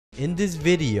In this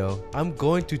video, I'm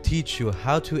going to teach you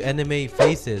how to animate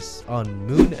faces on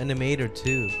Moon Animator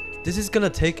 2. This is gonna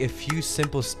take a few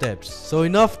simple steps, so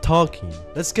enough talking.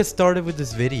 Let's get started with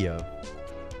this video.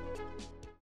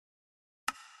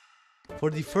 For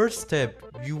the first step,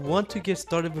 you want to get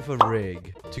started with a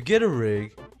rig. To get a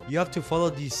rig, you have to follow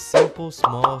these simple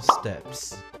small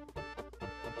steps.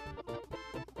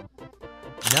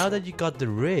 Now that you got the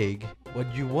rig,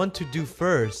 what you want to do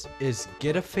first is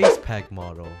get a face pack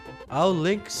model. I'll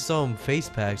link some face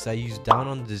packs I use down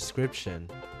on the description.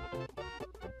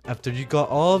 After you got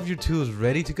all of your tools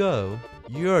ready to go,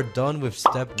 you are done with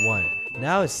step 1.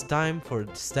 Now it's time for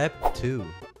step 2.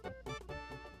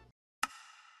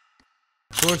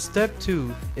 For step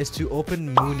 2 is to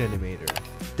open Moon Animator.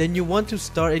 Then you want to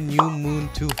start a new Moon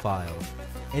 2 file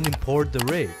and import the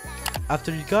rig.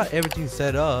 After you got everything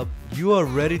set up, you are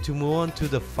ready to move on to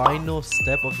the final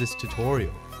step of this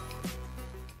tutorial.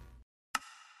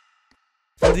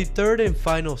 For the third and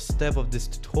final step of this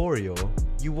tutorial,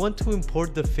 you want to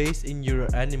import the face in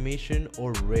your animation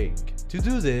or rig. To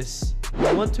do this,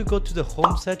 you want to go to the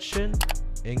home section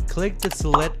and click the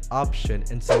select option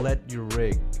and select your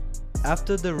rig.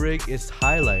 After the rig is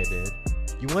highlighted,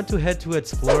 you want to head to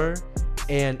Explorer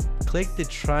and click the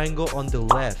triangle on the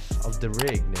left of the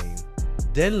rig name.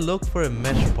 Then look for a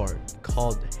mesh part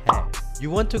called head. You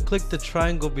want to click the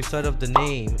triangle beside of the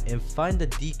name and find the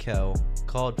decal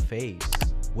called face.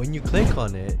 When you click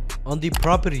on it, on the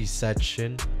properties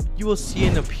section, you will see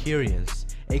an appearance,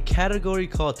 a category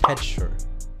called texture.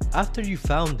 After you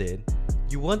found it,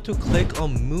 you want to click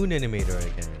on Moon Animator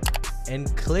again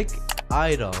and click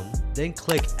item, then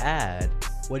click add.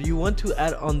 What you want to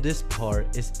add on this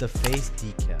part is the face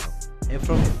decal. And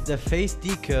from the face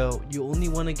decal, you only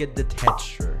want to get the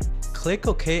texture. Click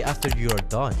OK after you are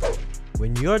done.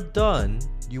 When you are done,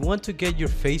 you want to get your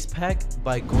face pack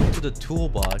by going to the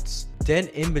toolbox, then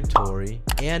inventory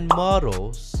and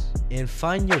models, and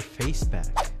find your face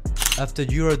pack. After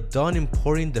you are done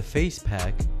importing the face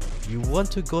pack, you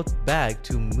want to go back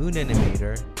to Moon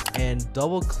Animator and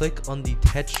double click on the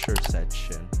texture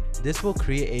section. This will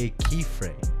create a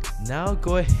keyframe. Now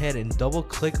go ahead and double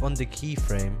click on the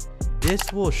keyframe.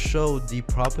 This will show the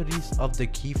properties of the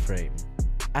keyframe.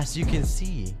 As you can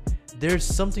see, there's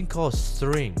something called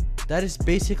string. That is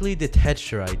basically the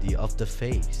texture ID of the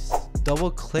face.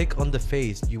 Double click on the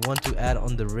face you want to add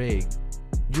on the rig.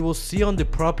 You will see on the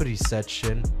properties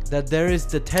section that there is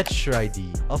the texture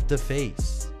ID of the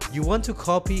face. You want to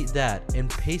copy that and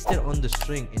paste it on the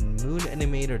string in Moon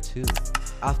Animator 2.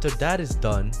 After that is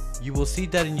done, you will see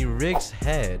that in your rig's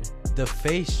head, the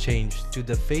face changed to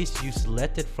the face you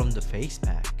selected from the face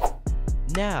pack.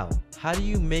 Now, how do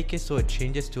you make it so it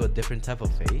changes to a different type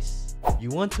of face? You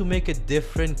want to make a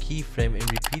different keyframe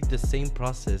and repeat the same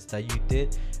process that you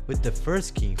did with the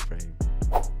first keyframe.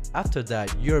 After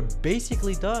that, you're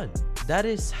basically done. That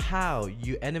is how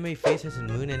you animate faces in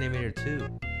Moon Animator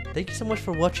 2. Thank you so much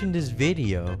for watching this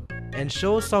video, and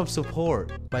show some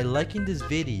support by liking this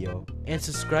video and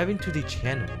subscribing to the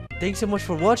channel. Thanks so much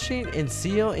for watching, and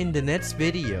see you in the next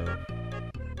video.